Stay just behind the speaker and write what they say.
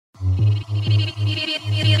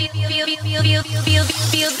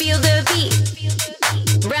Feel the beat,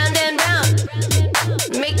 round and round.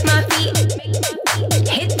 Make my feet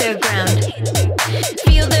hit the ground.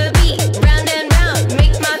 Feel the beat, round and round.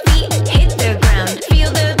 Make my feet hit the ground.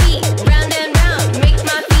 Feel the beat, round and round. Make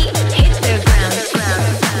my feet hit the ground.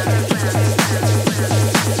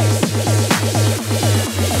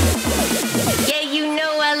 Yeah, you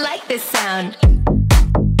know I like this sound.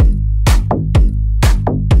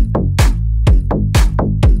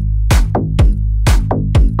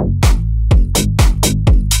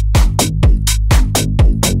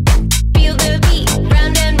 Feel the beat,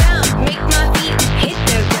 round and round. Make my feet hit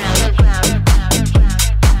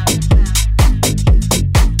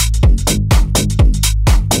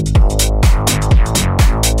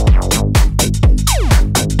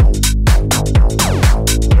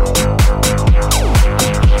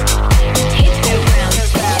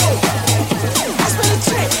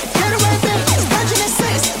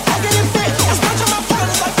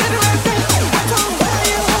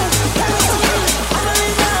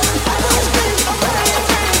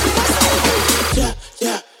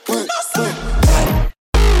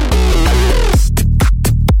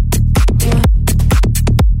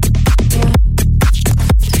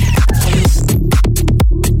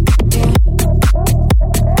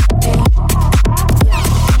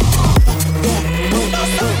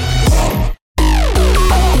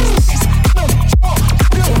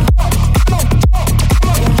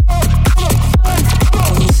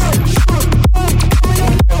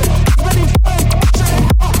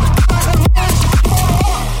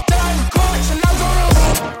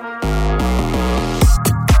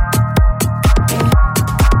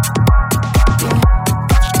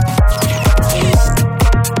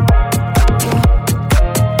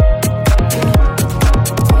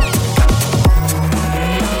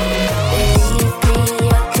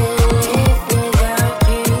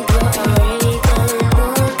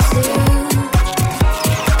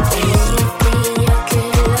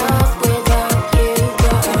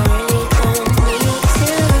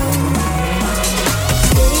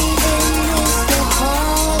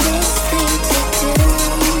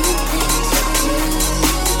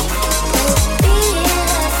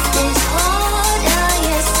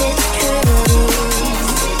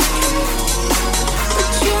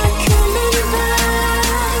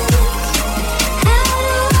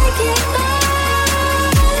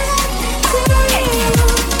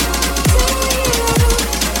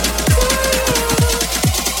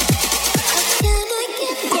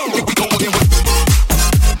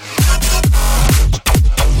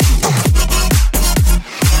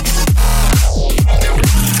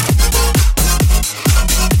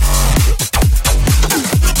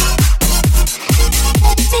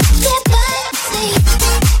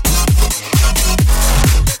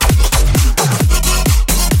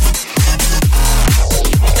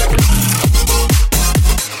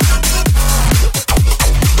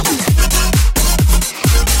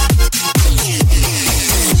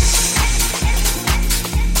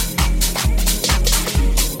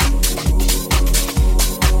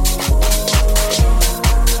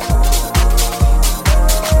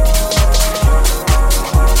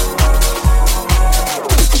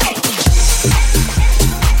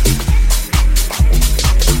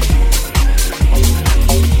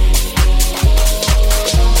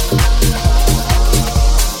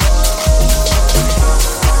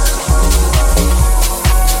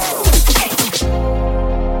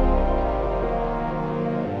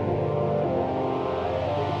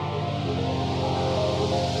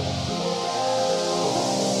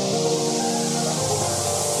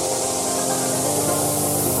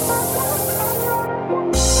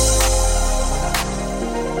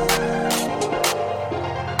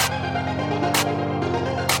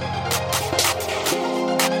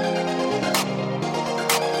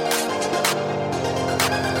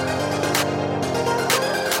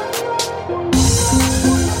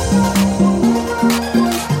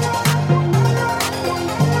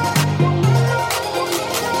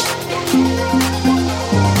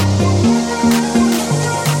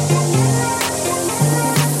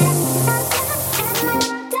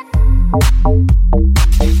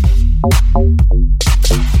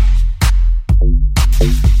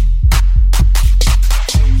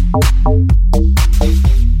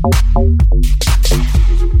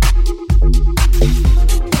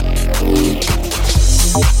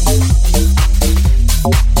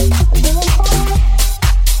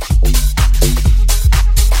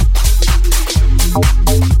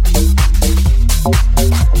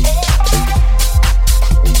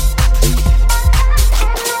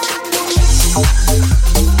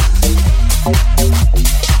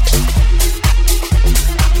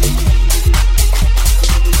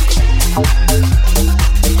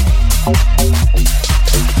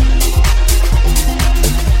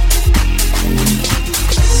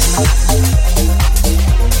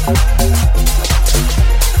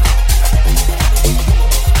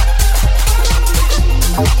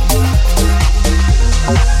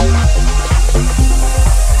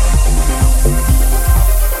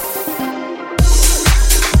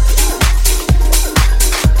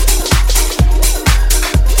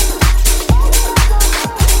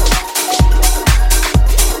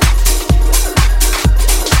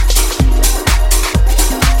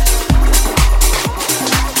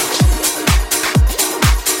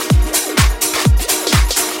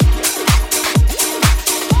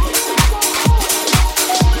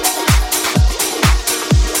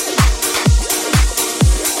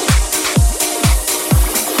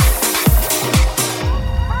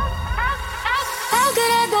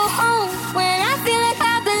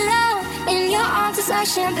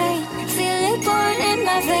champagne, feel it pouring in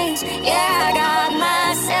my veins. Yeah, I got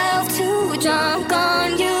myself too drunk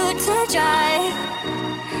on you to drive,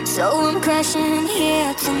 so I'm crashing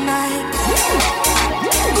here tonight.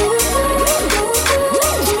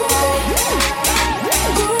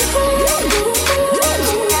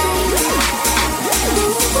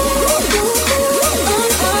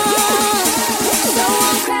 So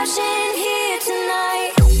I'm crashing here tonight.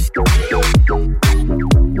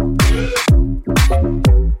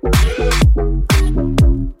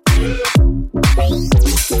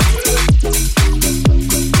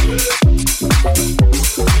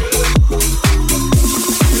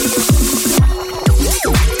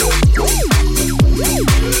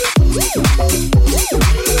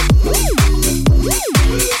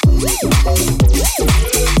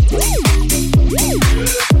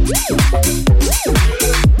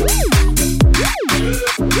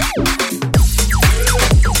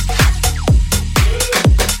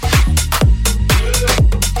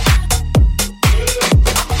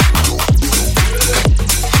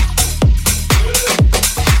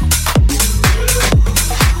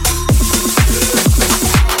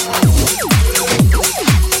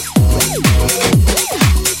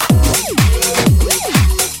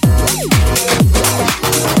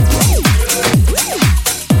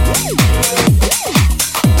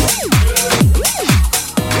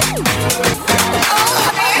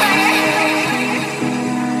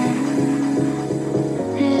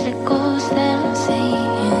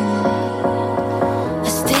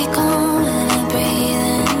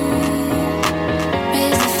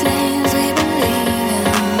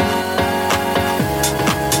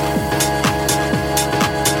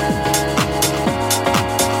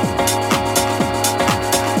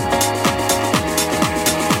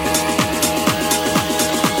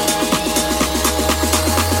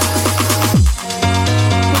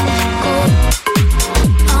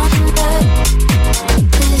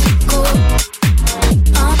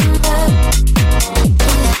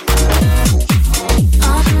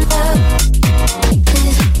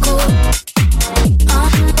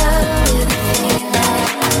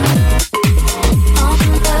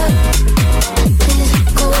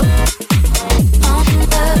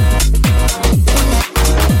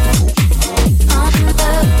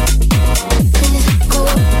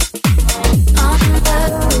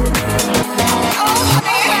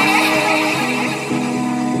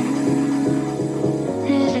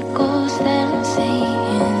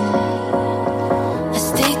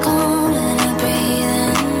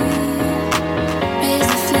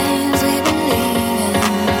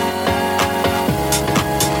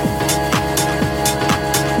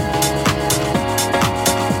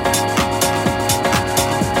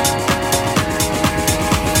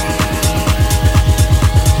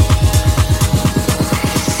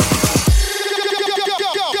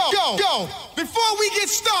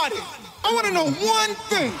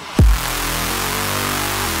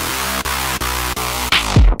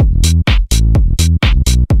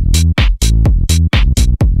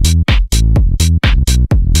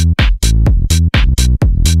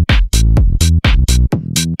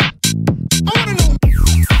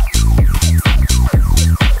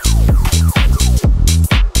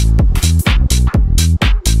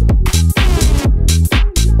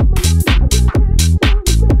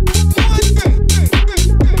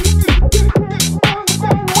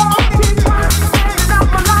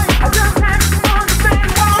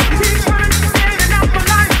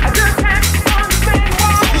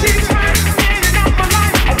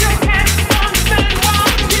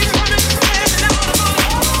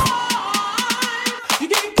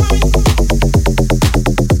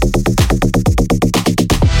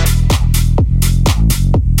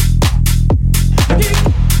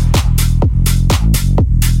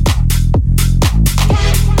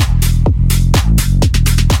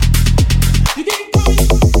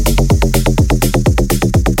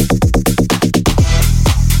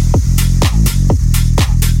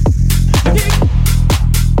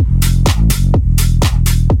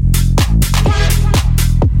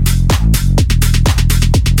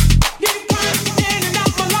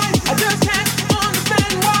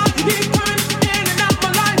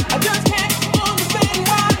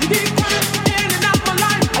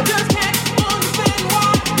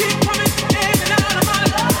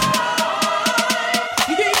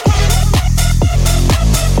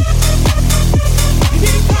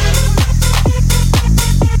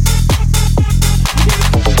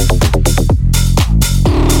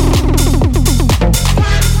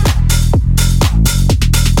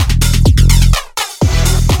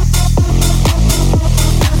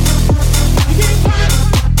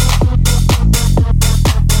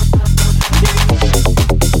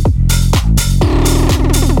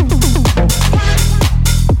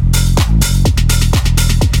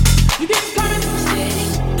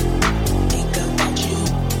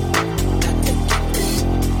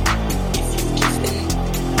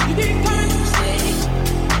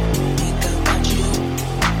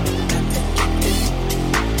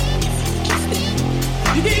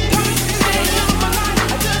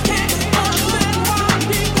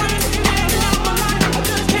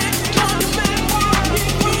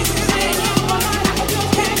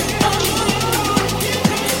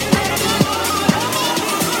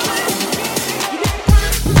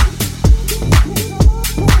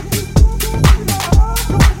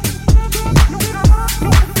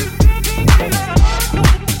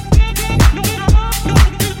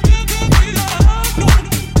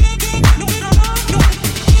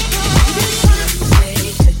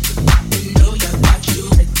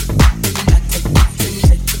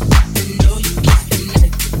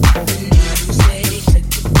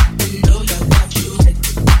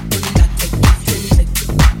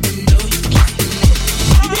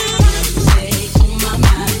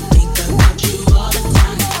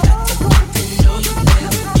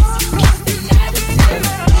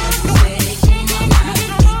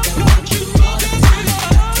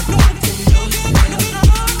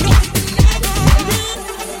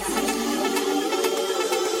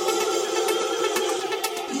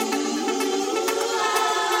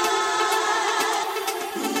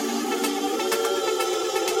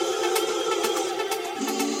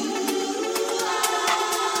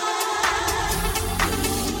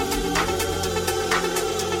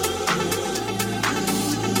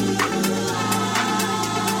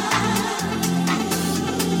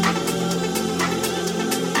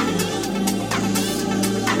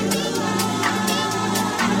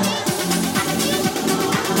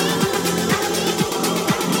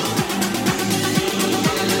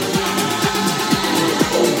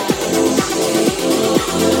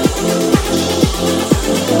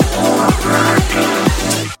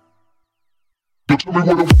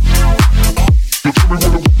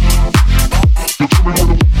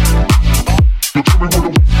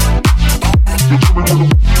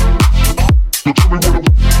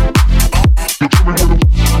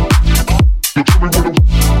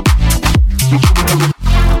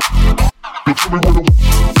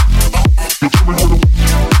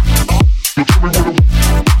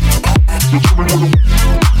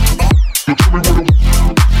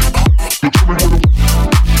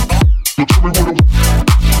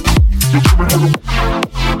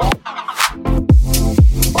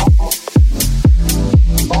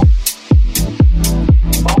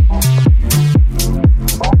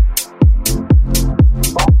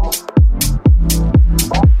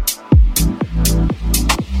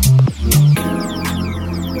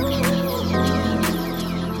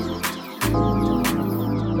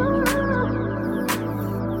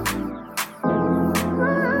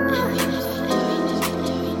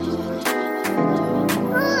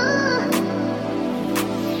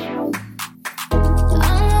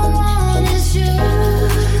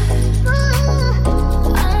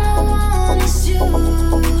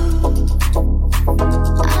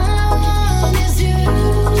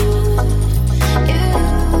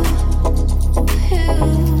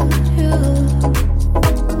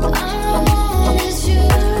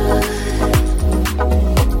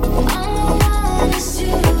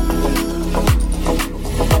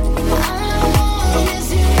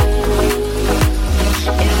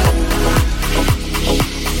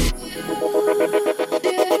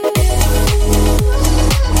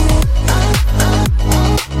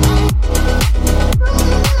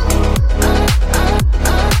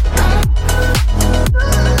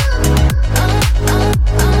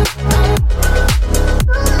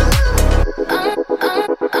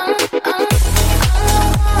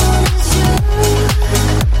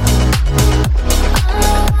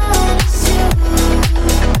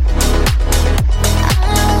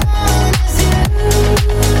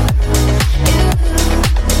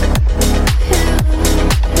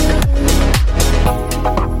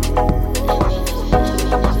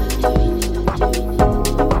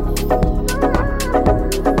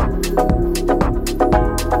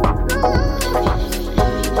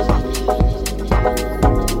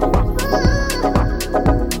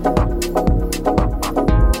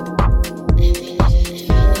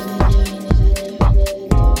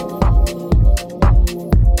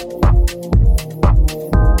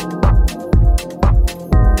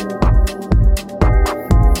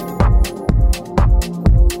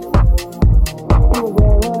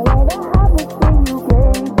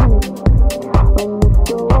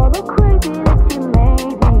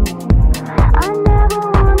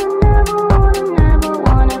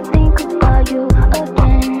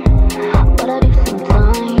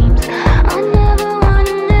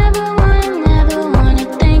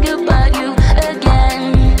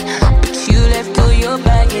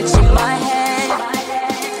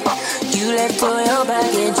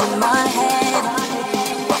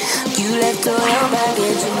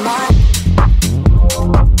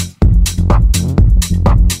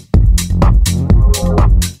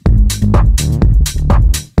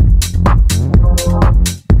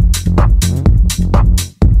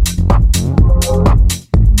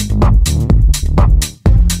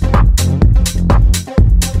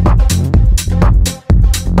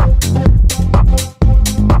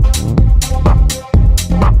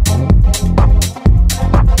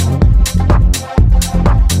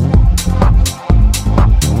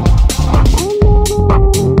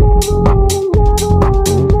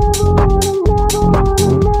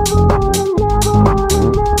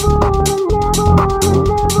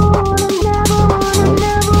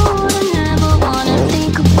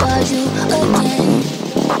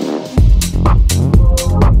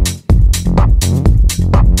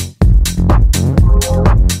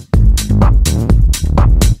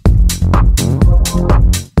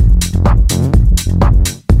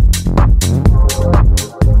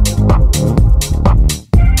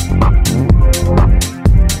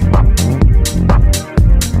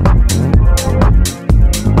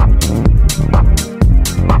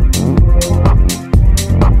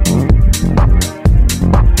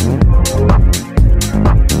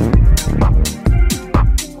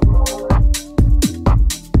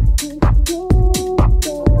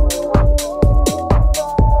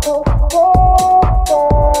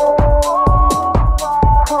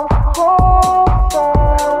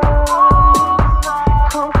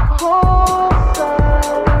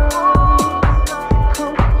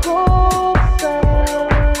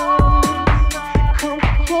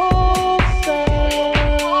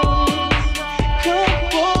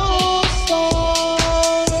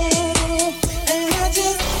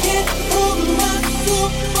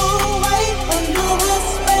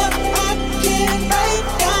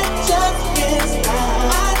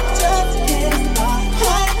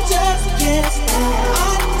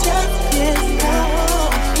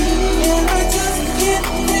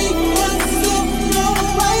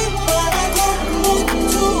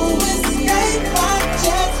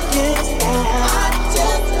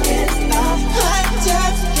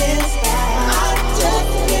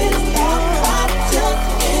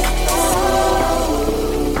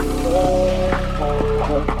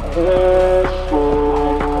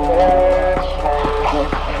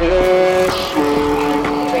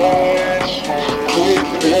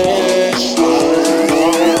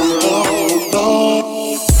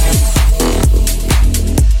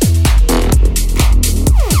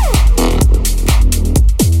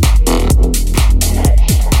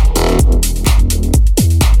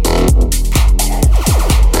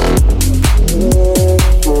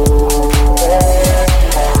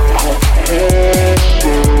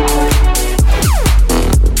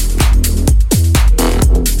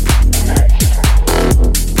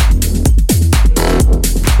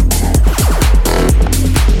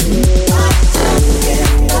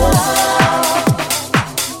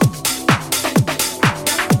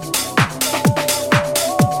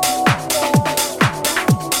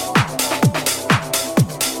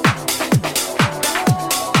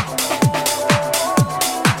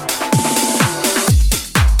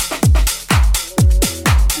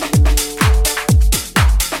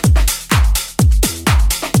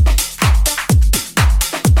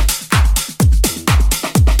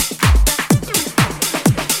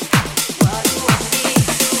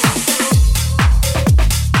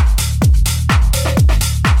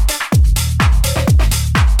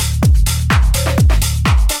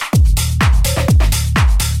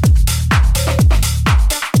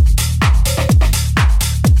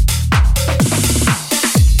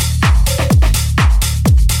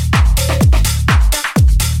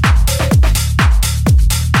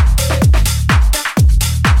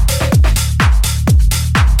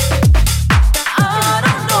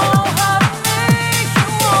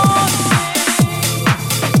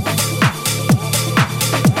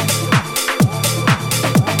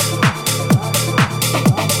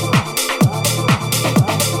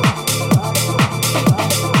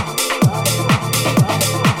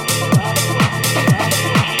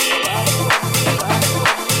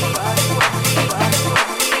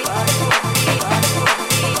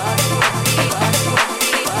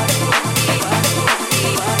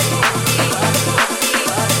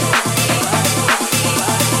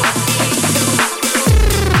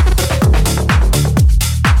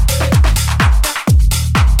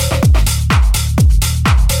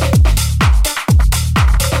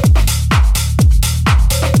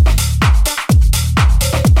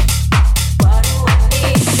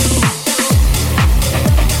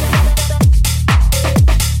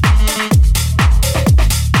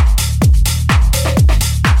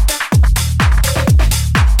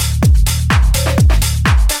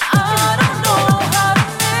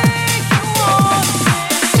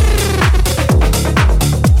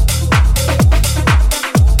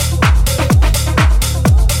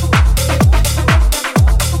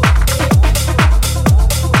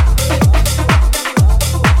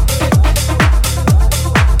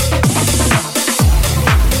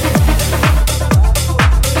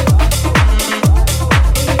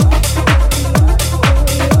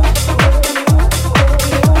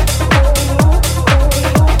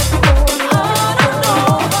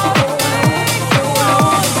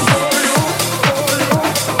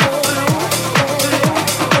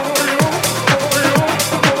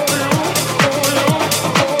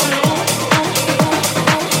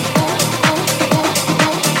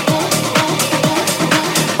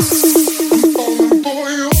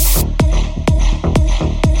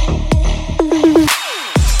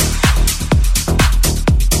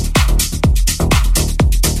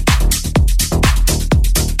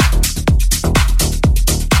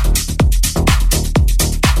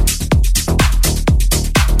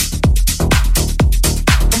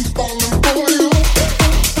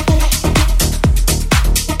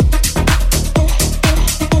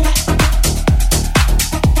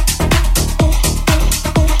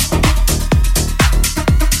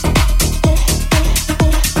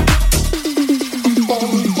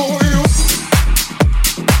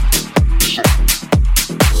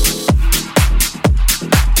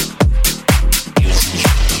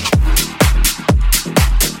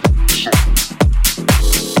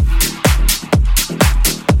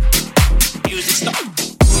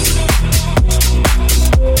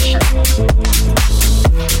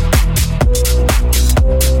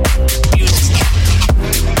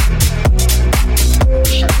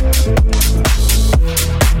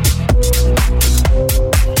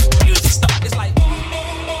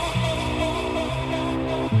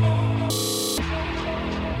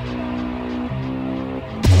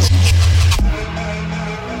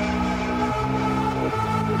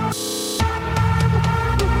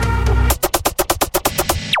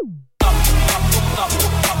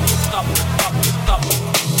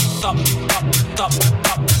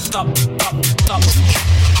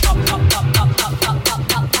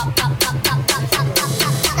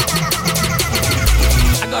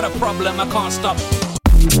 problem, I can't stop.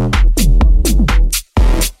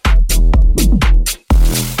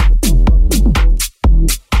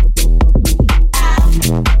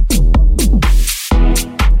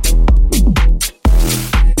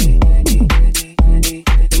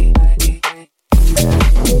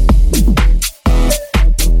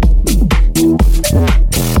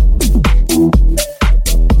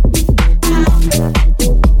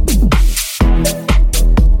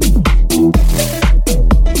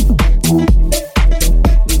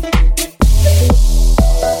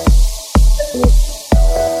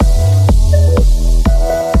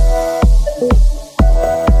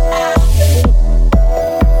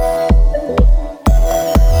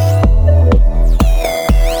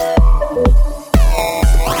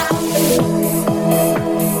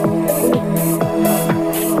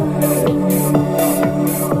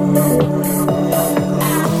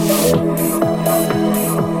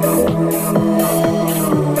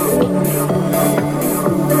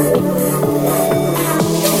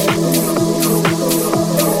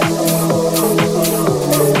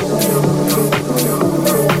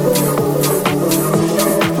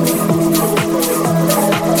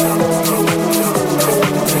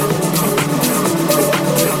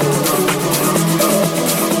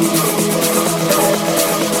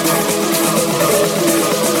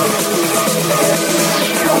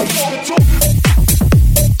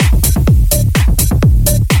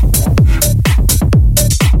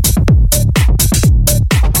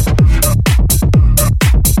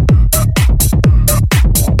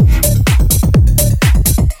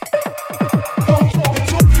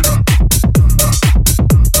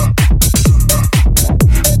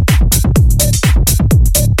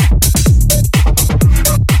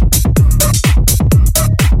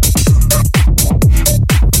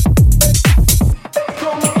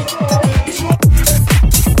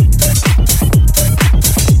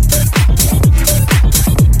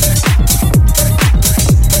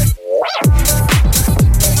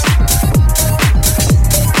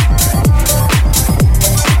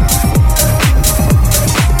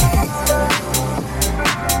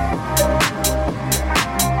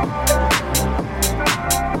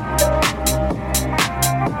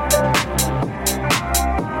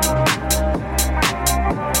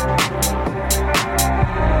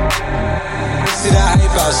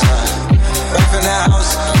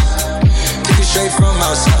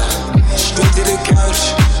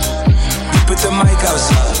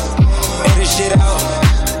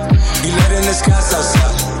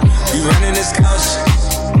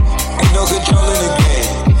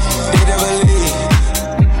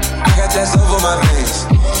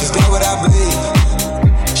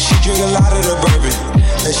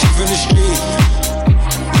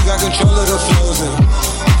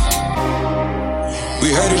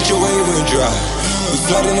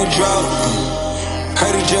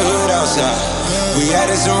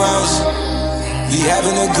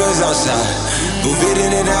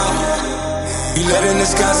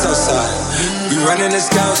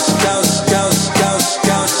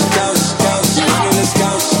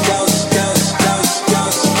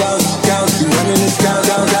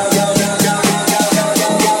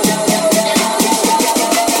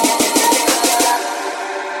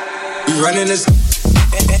 Running this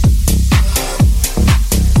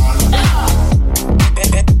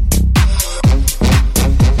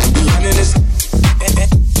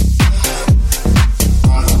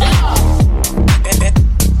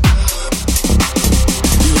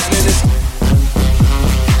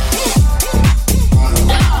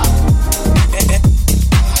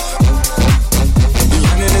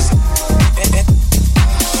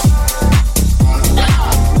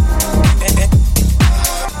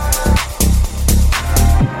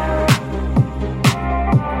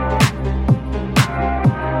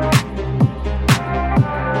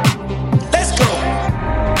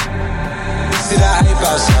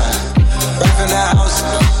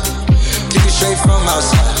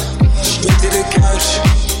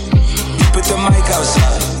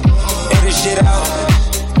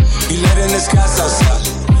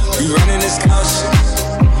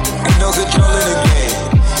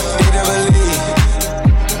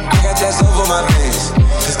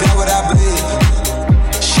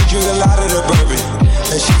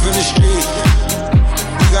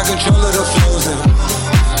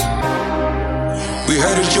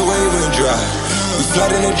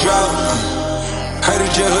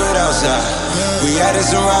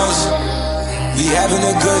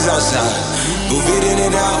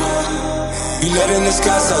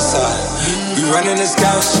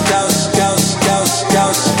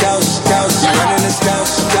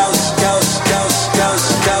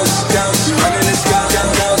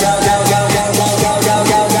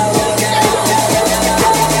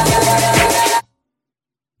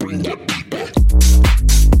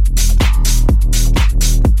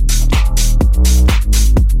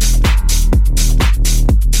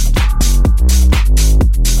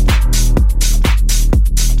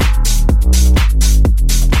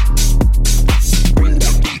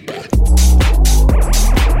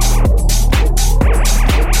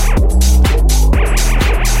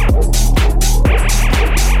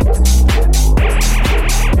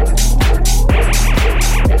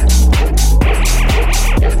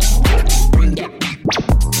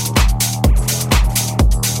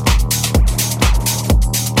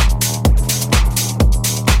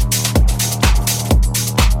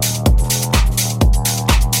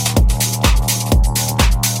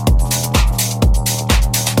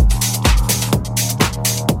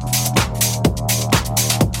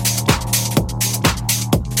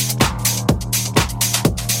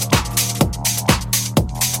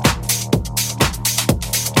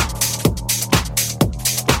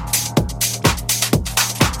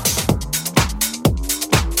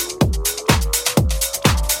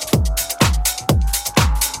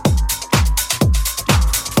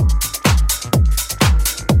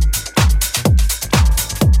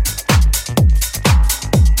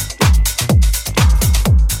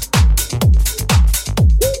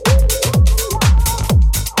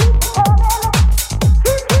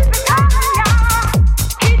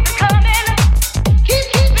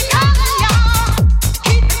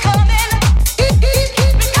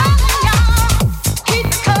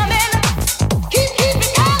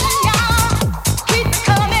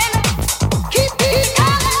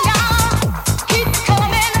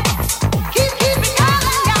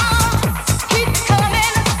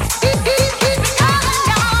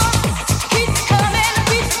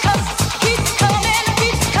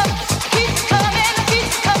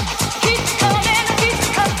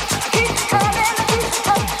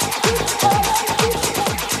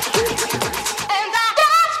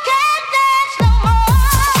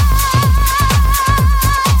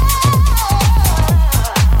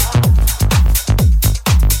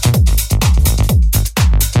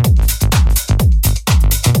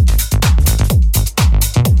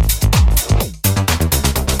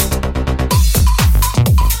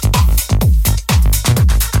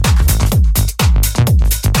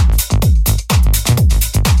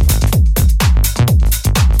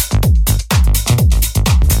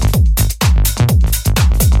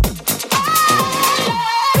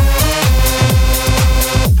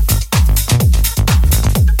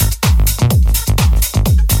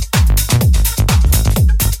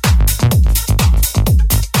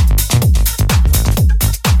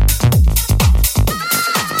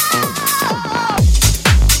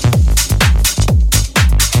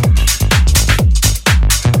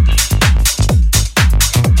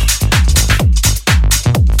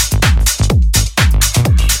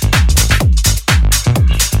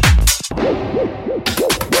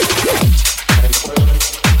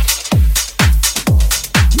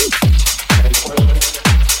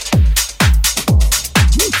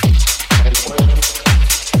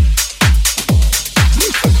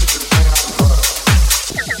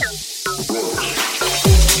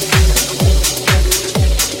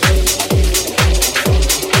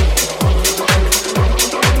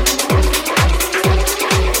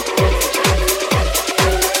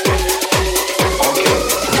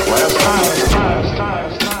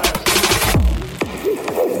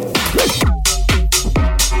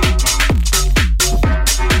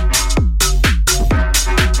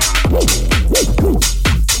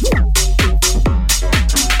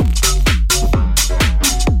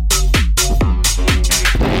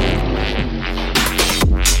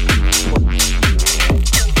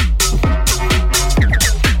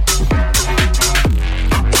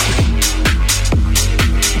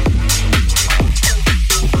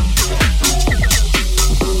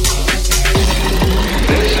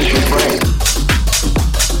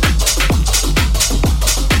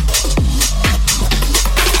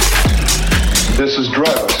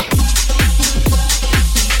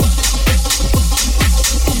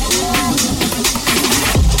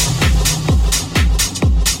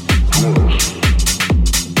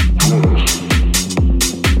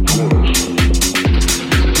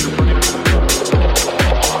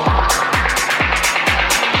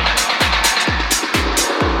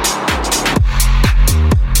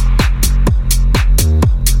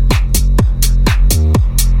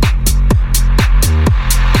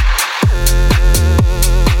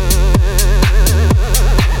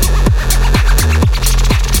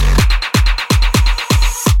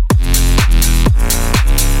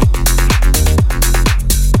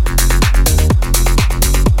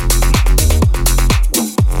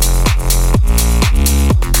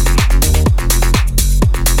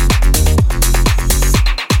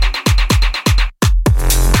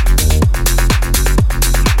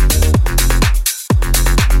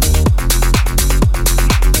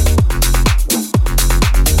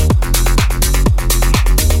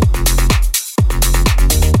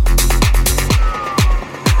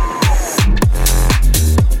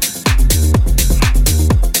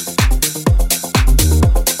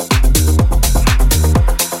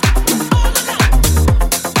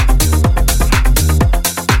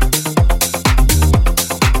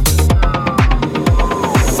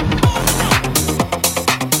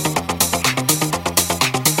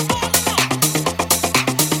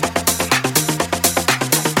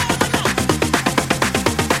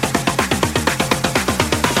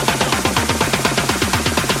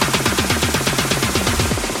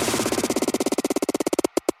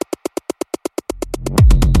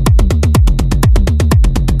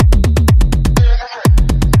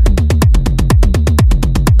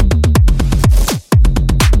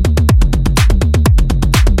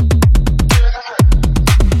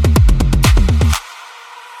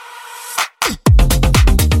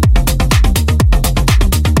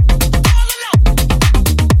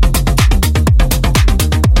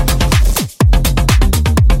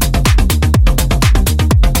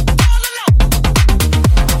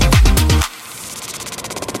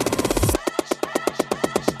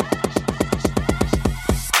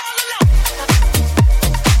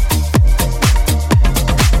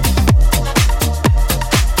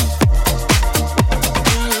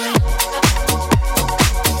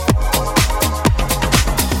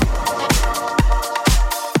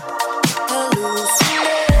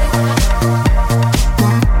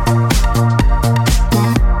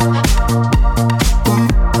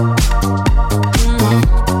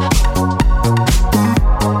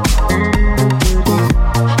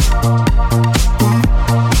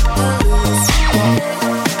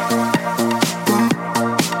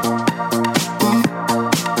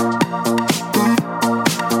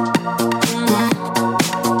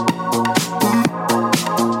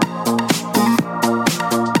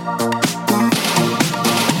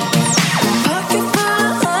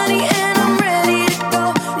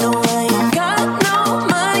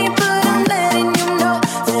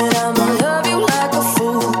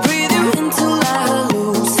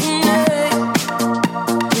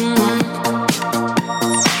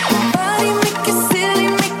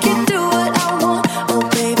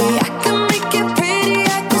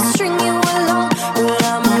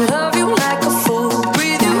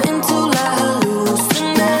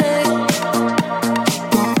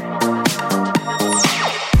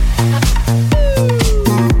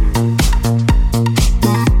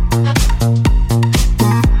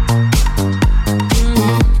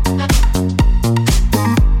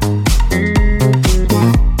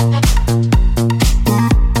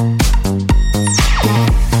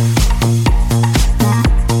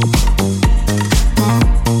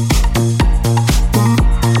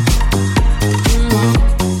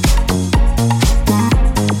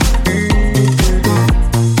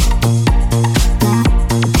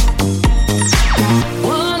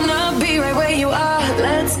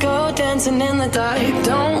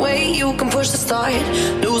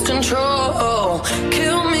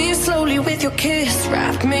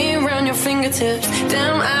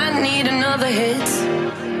Damn, I need another hit.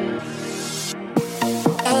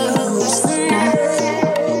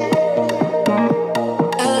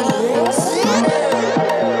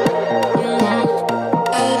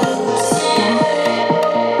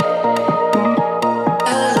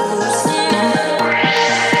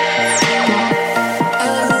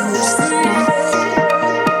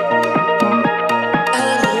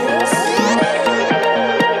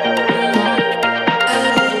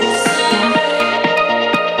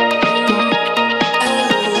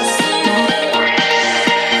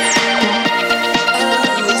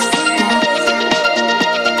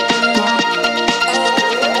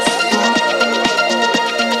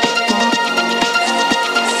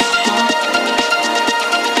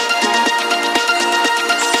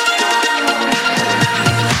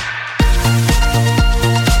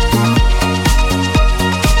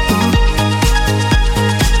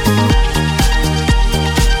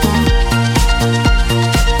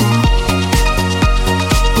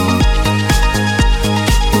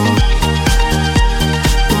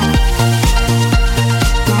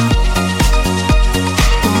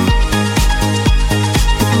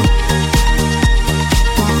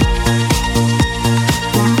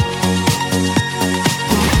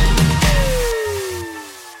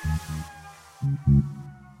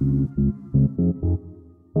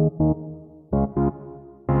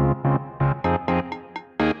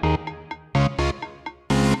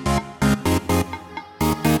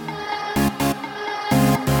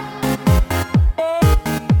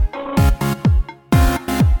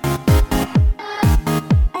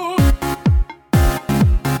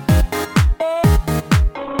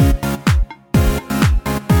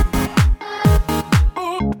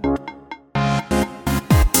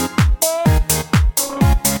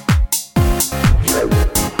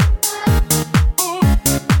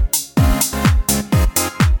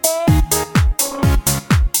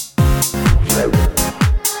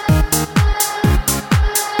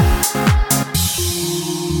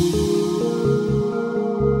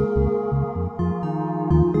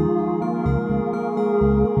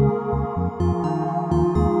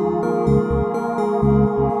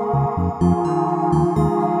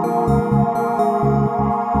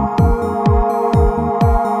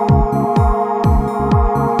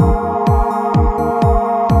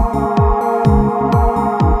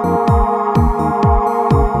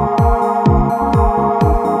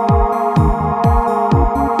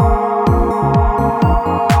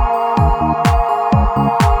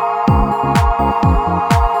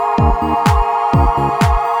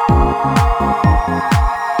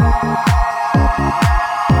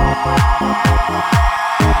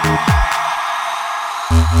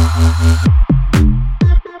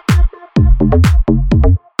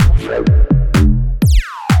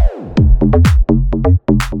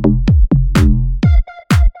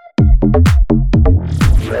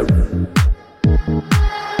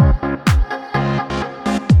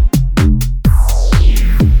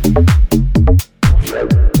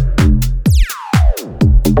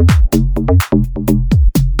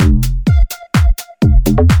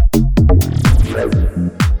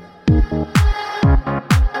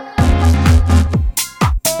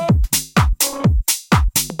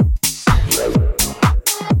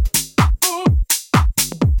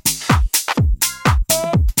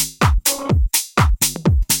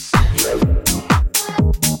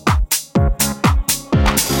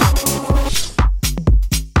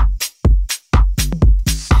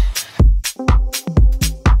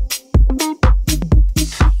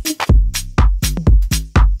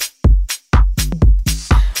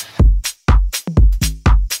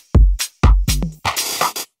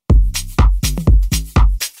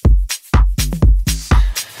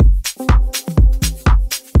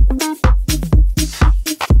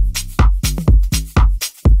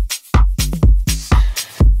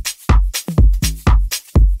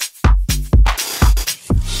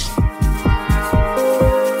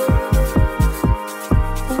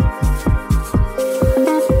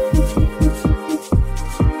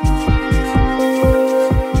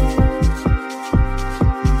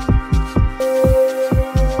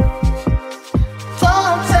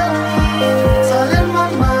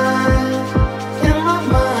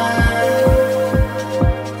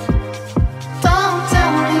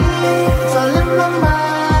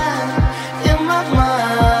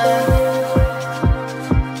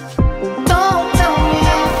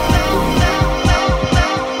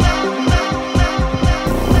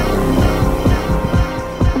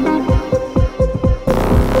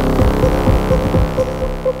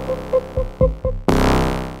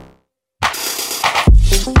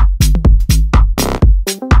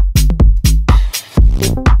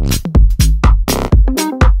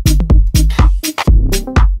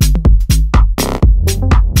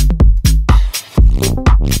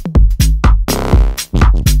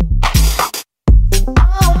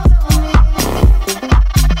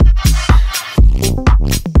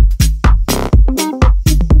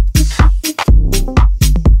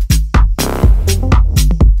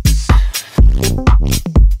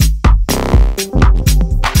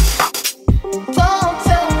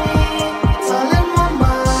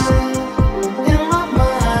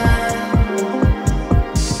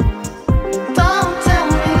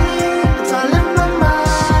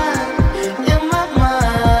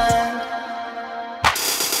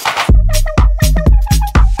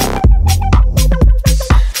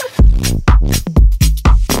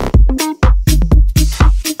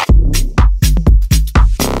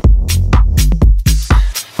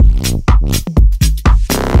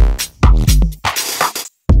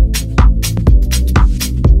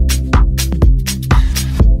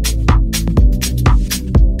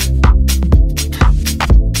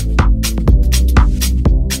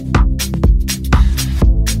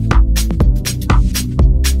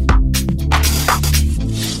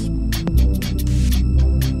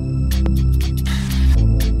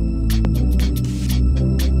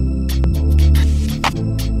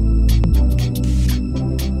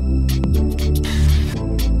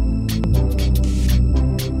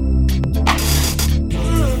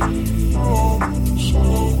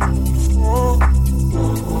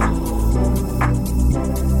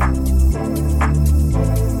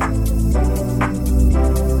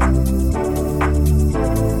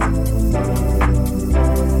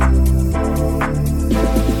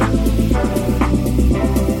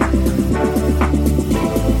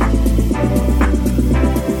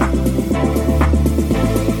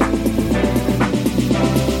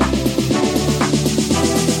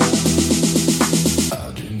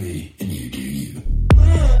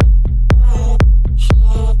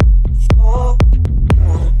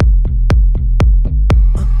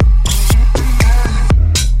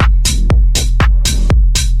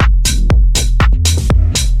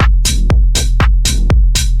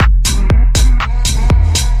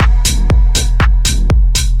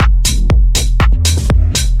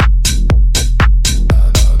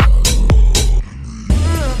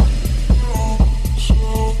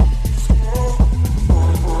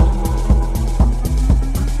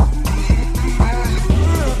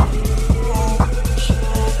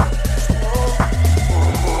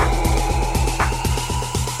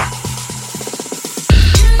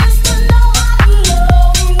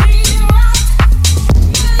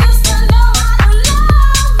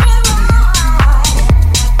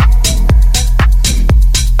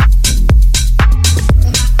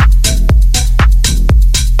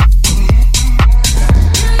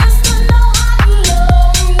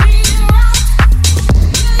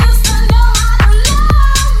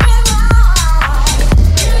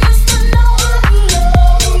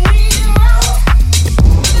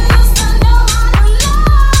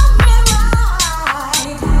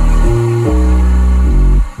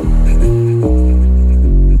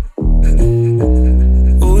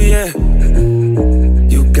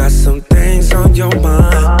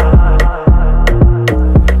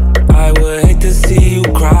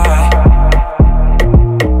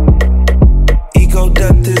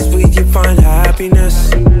 is where you find happiness.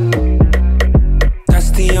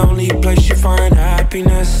 That's the only place you find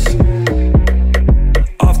happiness.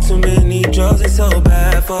 Off too many drugs, it's so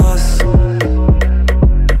bad for us.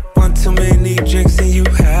 One too many drinks and you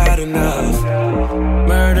had enough.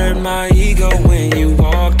 Murdered my ego when you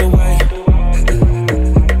walked away.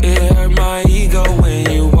 It hurt my ego when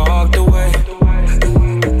you walked away.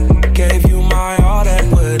 Gave you my all that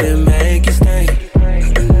wouldn't make you stay.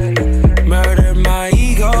 Murdered my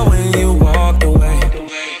ego when you walked away.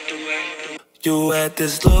 You had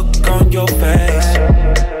this look on your face,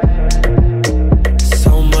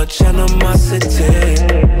 so much animosity.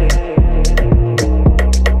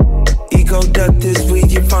 Ego death is where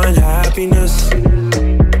you find happiness.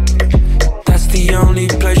 That's the only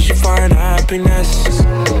place you find happiness.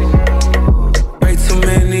 Way too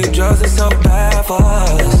many drugs, it's so bad for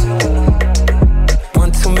us.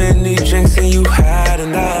 One too many drinks and you had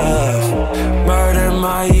enough. Murdered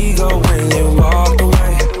my ego when you walked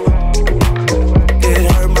away. It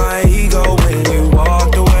hurt my ego when you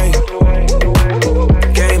walked away.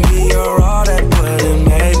 Gave me your all that wouldn't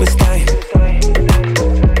make me stay.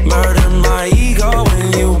 Murdered my ego when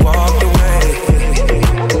you walked away.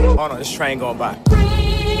 Hold on, this train going by.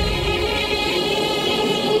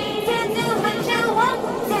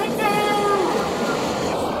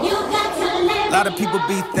 A lot of people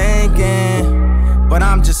be thinking, but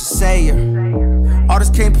I'm just a sayer.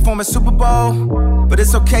 Artists can't perform at Super Bowl, but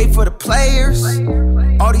it's okay for the players.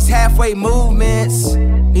 All these halfway movements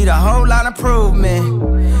need a whole lot of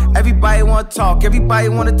improvement. Everybody wanna talk, everybody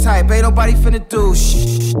wanna type, ain't nobody finna do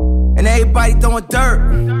shit. And everybody throwing dirt.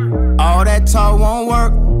 All that talk won't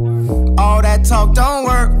work, all that talk don't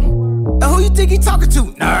work. And who you think he talking to,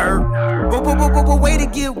 nerd? But way to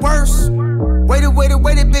get worse. Wait,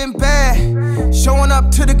 it been bad. Showing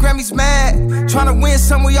up to the Grammys mad. Trying to win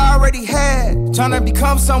some we already had. Trying to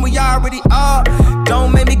become some we already are.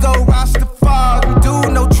 Don't make me go Rastafari. We do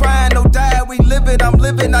no trying, no die. We live it, I'm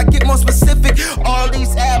living, I get more specific. All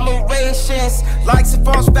these admirations, likes and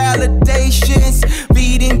false validations,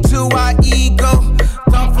 feeding to our ego.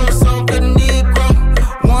 Come from Soca Negro.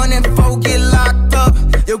 1 and 4 get locked up.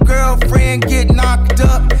 Your girlfriend get knocked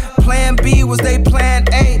up. Plan B was they plan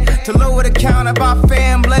A. To lower the count of our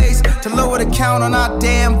families, to lower the count on our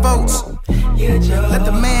damn votes. Let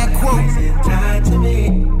the man quote,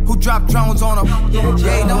 who dropped drones on him.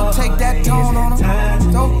 Yeah, don't take that tone on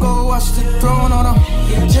him. Don't go watch the throne on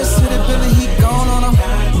him. Just hit it, Billy, he gone on him.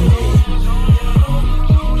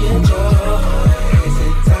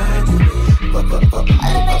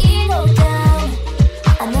 I let my ego down,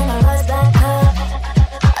 and then I rise back up.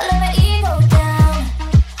 I let my ego down,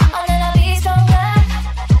 and then I be stronger.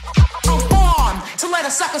 I'm born to let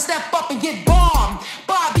a sucker step up and get bombed.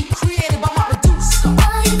 Bobby created by my producer.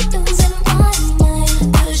 Why you losing my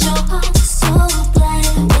mind? 'Cause your heart is so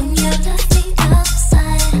blind. When you left me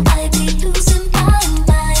outside, I be losing my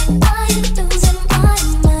mind. Why you losing my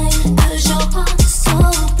mind?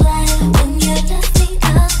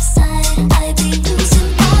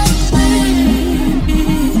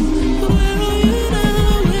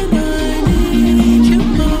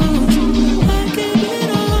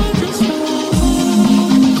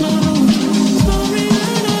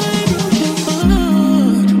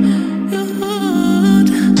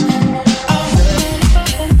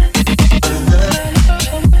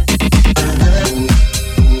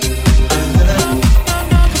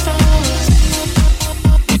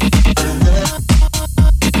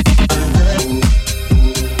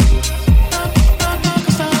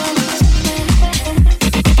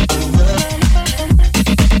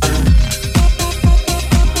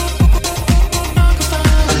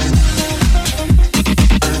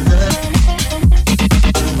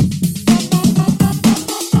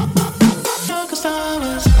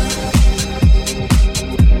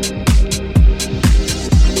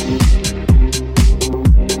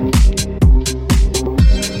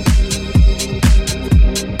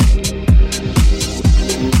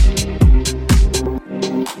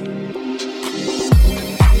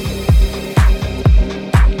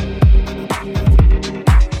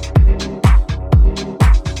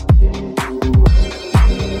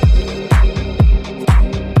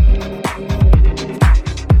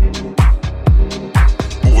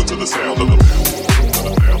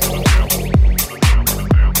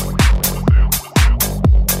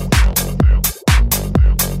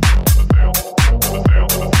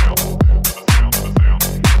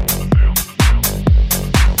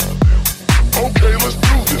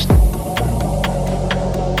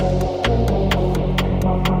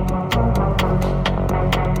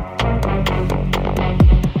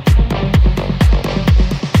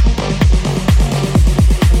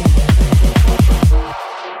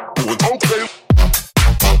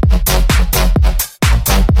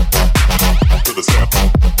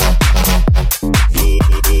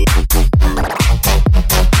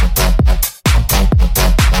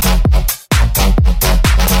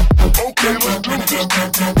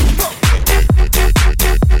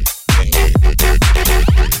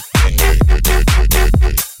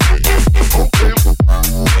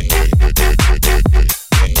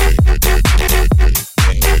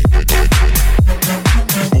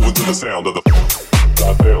 the sound of the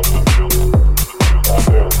goddamn.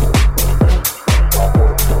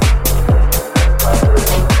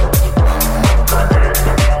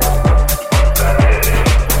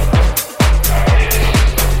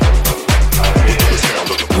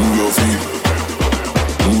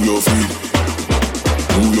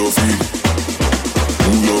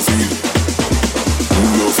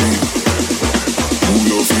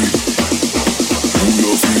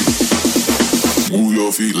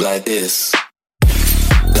 Feet like this,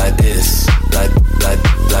 like this,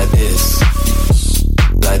 like this,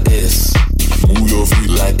 like this. Move your feet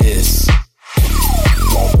like this.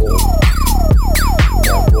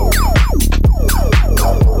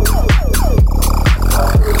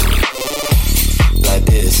 Like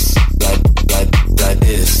this, like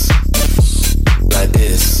this, like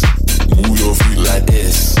this. Move your feet like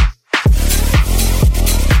this.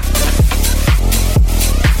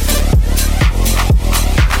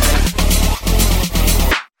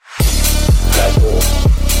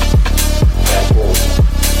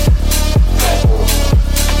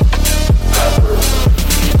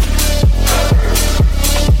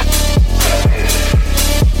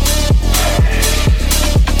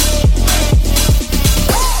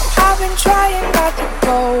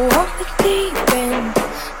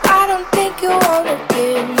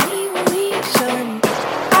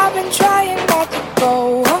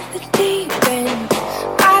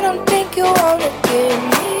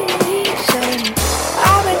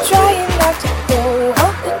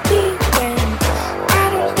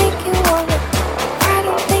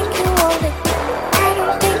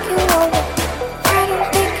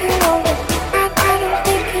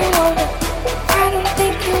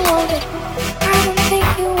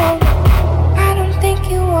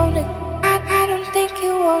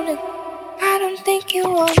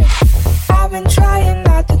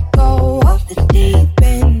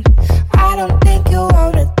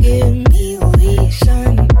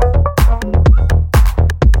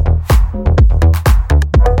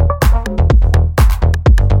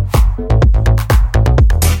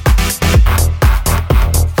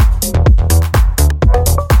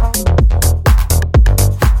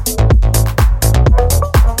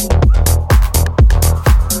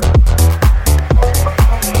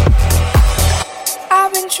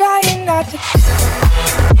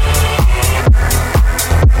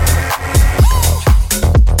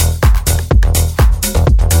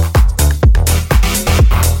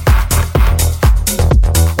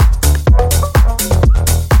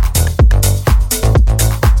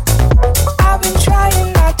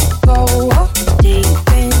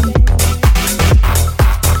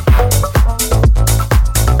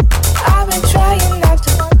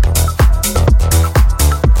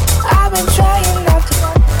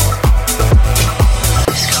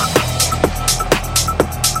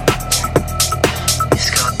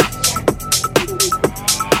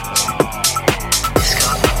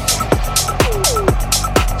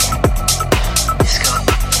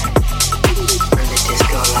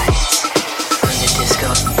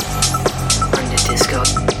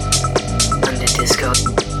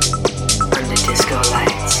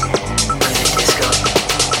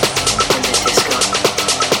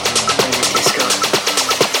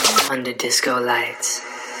 Disco lights.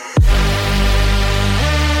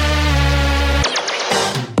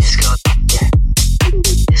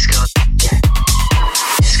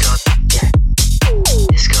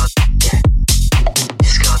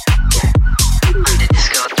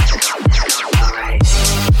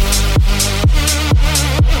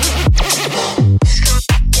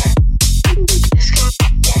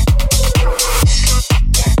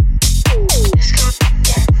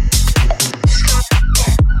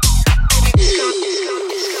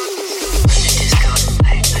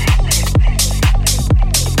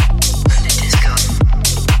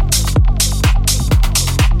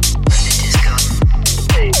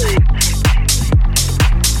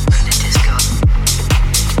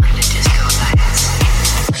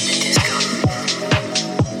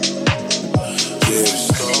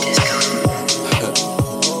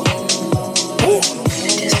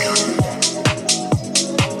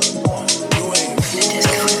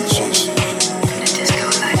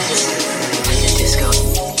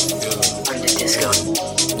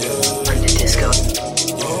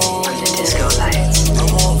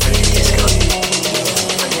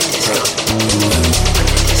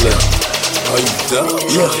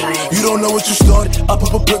 You don't know what you started. I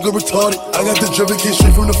pop a burger retarded. I got the drip and came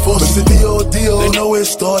straight from the force. It's the D.O.D.O. They know where it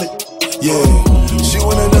started. Yeah, she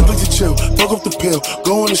wanna Netflix and chill. Fuck off the pill,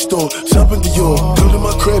 go in the store, shop in Dior. Come to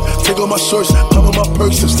my crib, take all my shirts, pop in my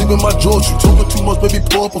purse, and sleep in my drawers. You talking too much, baby,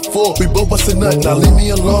 pour pour up a four. We both bust a nut, now leave me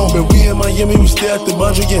alone. When we in Miami, we stay at the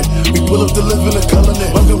Mondrian. We pull up to live in the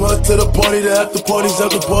Cullinan. Welcome run to the party, the after parties,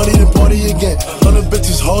 after party, the party again. 100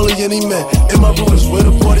 bitches, hardly any man. In my room is where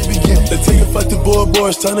the party begin. They take a fight to boy,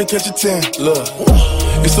 it's time to catch a 10. Look,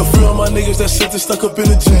 it's a few of my niggas that sit and stuck up in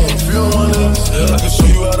the gym. Few of my niggas, I can show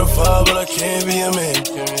you how to fight, but I can't be a man.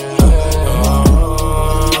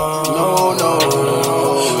 No.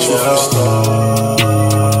 Shoot for the stars.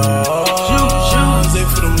 Aim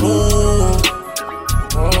for the moon.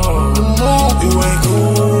 You ain't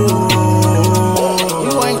cool.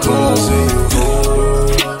 You ain't cool. Say you cool.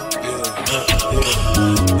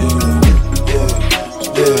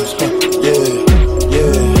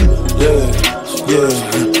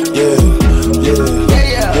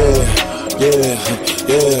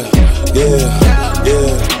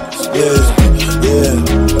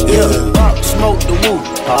 Smoke the woo.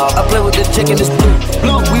 I play with the chicken, it's blue.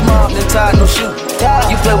 We mobbed and tied, no shoe.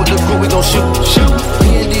 You play with the crew, we gon' shoot.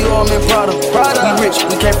 Me and Dior, I'm in Prada. We rich,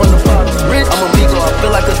 we came from the bottom. I'm a Migo, I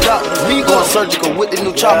feel like a doctor. Going surgical with the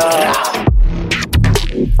new chopper.